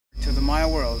Maya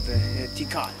world,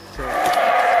 Tikal.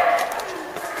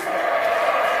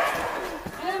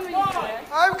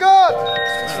 I'm good!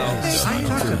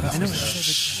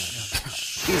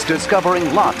 He's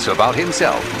discovering lots about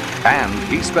himself, and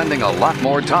he's spending a lot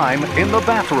more time in the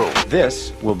bathroom.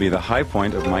 This will be the high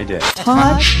point of my day.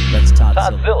 That's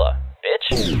Toddzilla,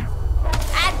 bitch.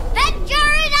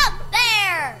 Adventure is up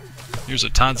there! Here's a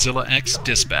Toddzilla X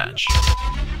dispatch.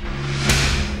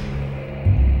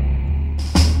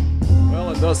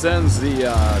 Well, and thus ends the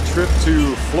trip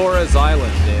to Flores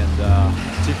Island and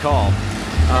Tikal.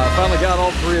 Finally got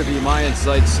all three of the Mayan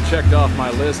sites checked off my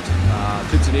list.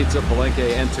 Toddzilla,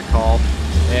 Palenque, and Tikal.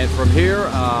 And from here,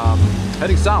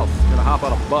 heading south. Gonna hop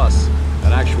on a bus,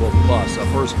 an actual bus, a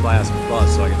first-class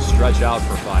bus, so I can stretch out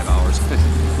for 5 hours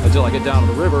until I get down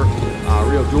to the river,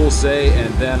 Rio Dulce,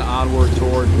 and then onward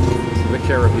toward the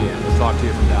Caribbean. We'll talk to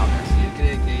you from down there.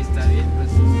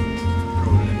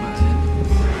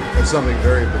 There's something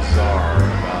very bizarre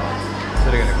about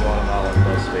sitting in a Guatemala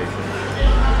bus station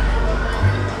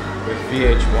with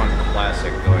VH1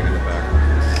 Classic going in the background.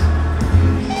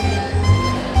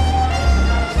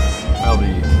 Well,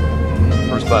 the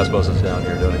first-class buses down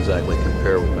here don't exactly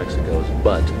compare with Mexico's,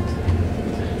 but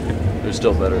they're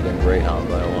still better than Greyhound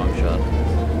by a long shot.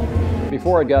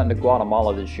 Before I got into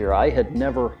Guatemala this year, I had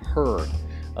never heard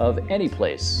of any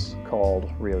place called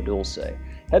Rio Dulce.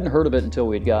 Hadn't heard of it until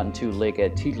we had gotten to Lake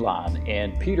Tatil,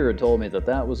 and Peter had told me that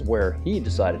that was where he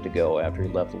decided to go after he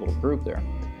left the little group there.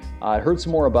 I heard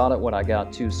some more about it when I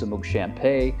got to Samuk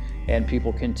Champagne, and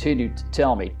people continued to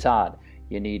tell me, Todd,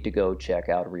 you need to go check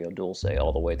out Rio Dulce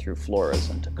all the way through Flores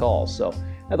and Tikal. So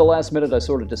at the last minute, I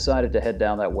sort of decided to head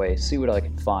down that way, see what I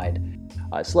could find.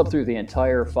 I slept through the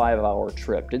entire 5-hour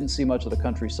trip, didn't see much of the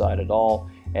countryside at all,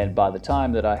 and by the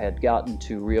time that I had gotten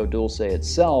to Rio Dulce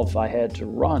itself, I had to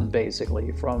run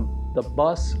basically from the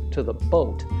bus to the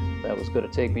boat that was going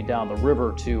to take me down the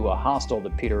river to a hostel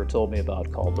that Peter had told me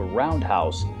about called the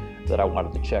Roundhouse that I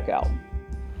wanted to check out.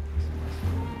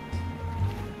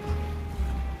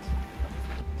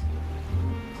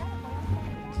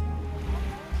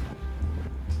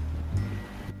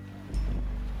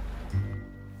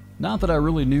 Not that I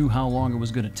really knew how long it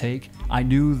was going to take. I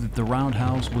knew that the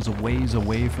Roundhouse was a ways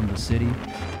away from the city.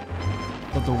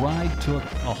 But the ride took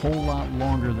a whole lot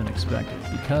longer than expected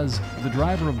because the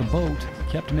driver of the boat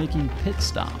kept making pit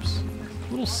stops,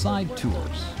 little side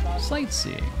tours,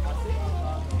 sightseeing.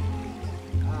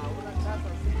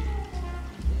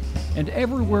 And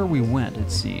everywhere we went,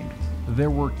 it seemed, there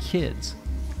were kids.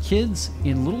 Kids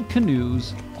in little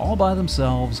canoes, all by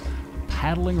themselves,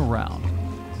 paddling around,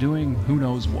 doing who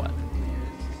knows what.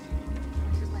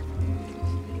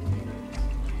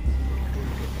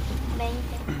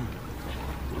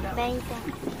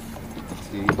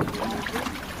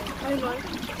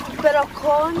 Pero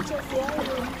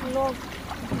conchas, no.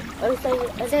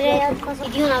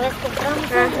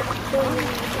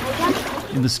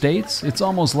 In the States, it's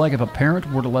almost like if a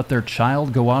parent were to let their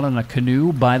child go out on a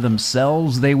canoe by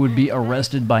themselves, they would be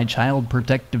arrested by Child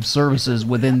Protective Services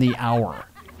within the hour.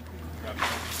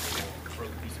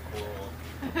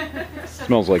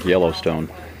 Smells like Yellowstone.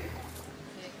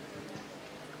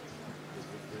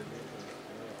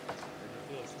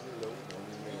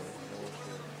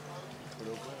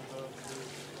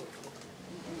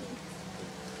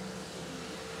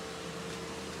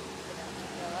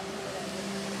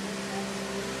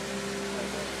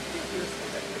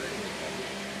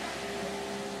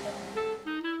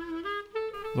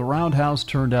 The Roundhouse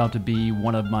turned out to be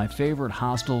one of my favorite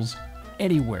hostels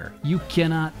anywhere. You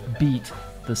cannot beat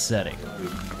the setting.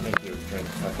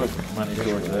 Money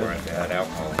towards it. Add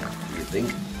alcohol. You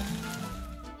think?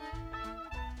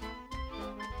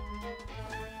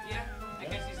 Yeah, I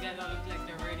guess these guys all look like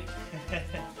they're ready.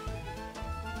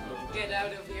 Get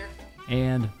out of here.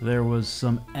 And there was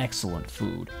some excellent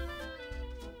food.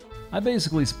 I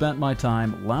basically spent my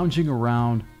time lounging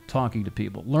around, talking to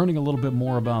people, learning a little bit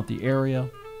more about the area,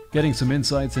 getting some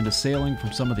insights into sailing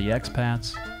from some of the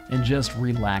expats, and just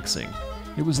relaxing.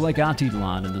 It was like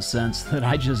Atilan in the sense that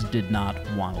I just did not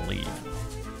want to leave.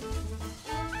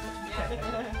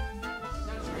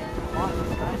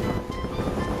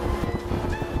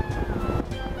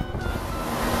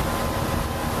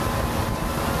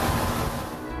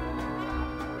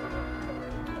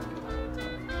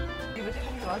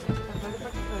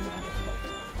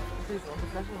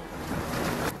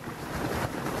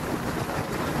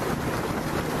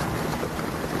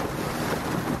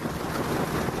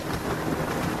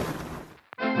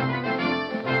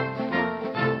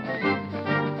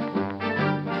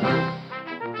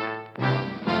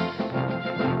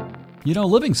 You know,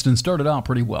 Livingston started out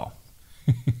pretty well.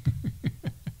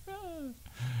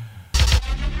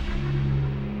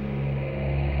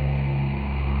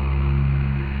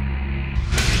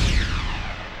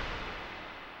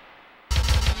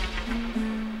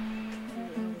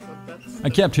 I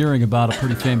kept hearing about a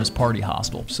pretty famous party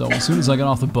hostel, so as soon as I got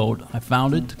off the boat, I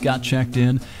found it, got checked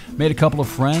in, made a couple of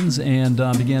friends, and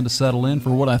began to settle in for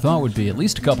what I thought would be at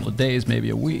least a couple of days, maybe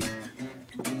a week.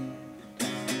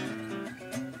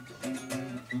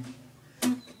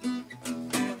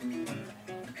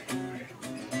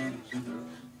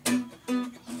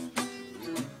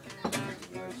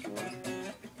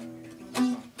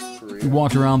 We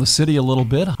walked around the city a little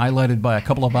bit, highlighted by a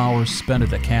couple of hours spent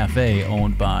at a cafe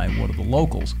owned by one of the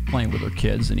locals, playing with their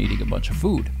kids and eating a bunch of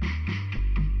food.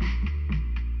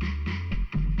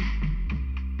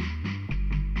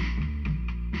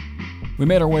 We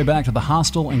made our way back to the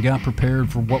hostel and got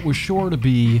prepared for what was sure to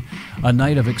be a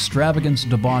night of extravagance,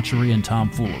 debauchery, and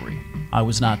tomfoolery. I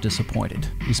was not disappointed.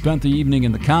 We spent the evening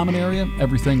in the common area.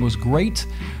 Everything was great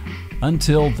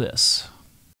until this.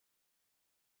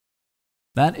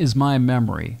 That is my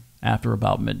memory after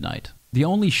about midnight. The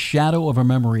only shadow of a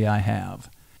memory I have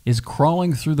is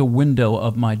crawling through the window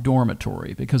of my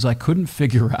dormitory because I couldn't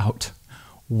figure out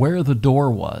where the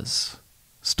door was,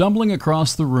 stumbling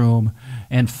across the room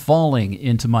and falling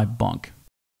into my bunk.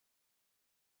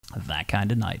 That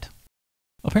kind of night.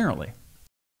 Apparently.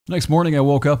 Next morning I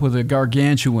woke up with a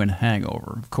gargantuan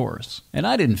hangover, of course, and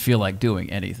I didn't feel like doing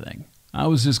anything. I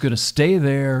was just going to stay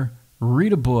there,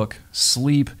 read a book,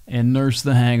 sleep, and nurse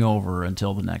the hangover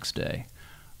until the next day.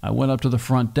 I went up to the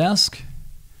front desk,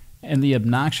 and the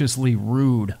obnoxiously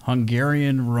rude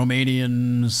Hungarian,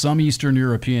 Romanian, some Eastern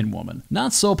European woman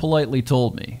not so politely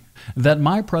told me that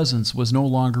my presence was no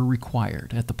longer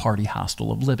required at the party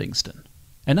hostel of Livingston.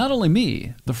 And not only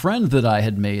me, the friend that I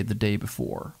had made the day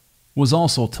before was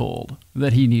also told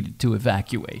that he needed to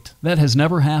evacuate. That has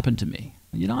never happened to me.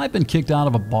 You know, I've been kicked out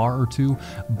of a bar or two,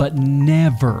 but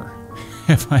never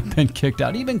have I been kicked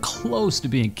out, even close to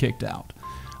being kicked out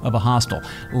of a hostel,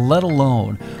 let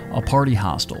alone a party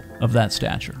hostel of that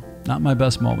stature. Not my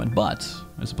best moment, but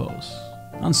I suppose,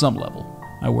 on some level,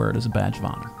 I wear it as a badge of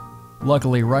honor.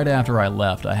 Luckily, right after I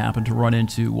left, I happened to run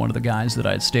into one of the guys that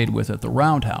I had stayed with at the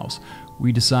Roundhouse.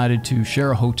 We decided to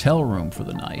share a hotel room for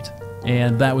the night,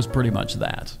 and that was pretty much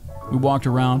that. We walked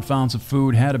around, found some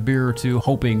food, had a beer or two,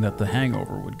 hoping that the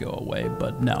hangover would go away,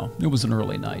 but no, it was an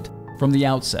early night. From the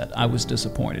outset, I was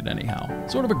disappointed anyhow.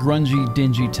 Sort of a grungy,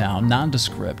 dingy town,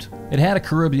 nondescript. It had a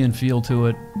Caribbean feel to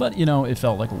it, but you know, it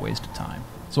felt like a waste of time.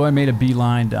 So I made a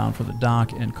beeline down for the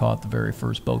dock and caught the very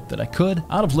first boat that I could,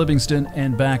 out of Livingston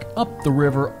and back up the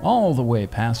river, all the way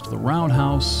past the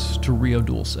Roundhouse to Rio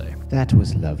Dulce. That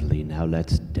was lovely, now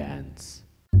let's dance.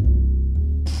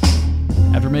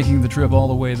 After making the trip all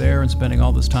the way there and spending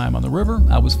all this time on the river,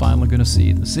 I was finally going to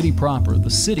see the city proper, the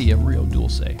city of Rio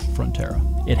Dulce, Frontera.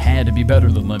 It had to be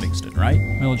better than Livingston, right?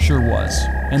 Well, it sure was.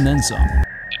 And then some.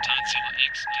 The Toddzilla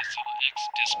X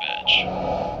Dispatch.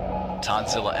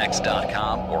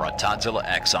 ToddzillaX.com or a Toddzilla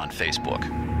X on Facebook.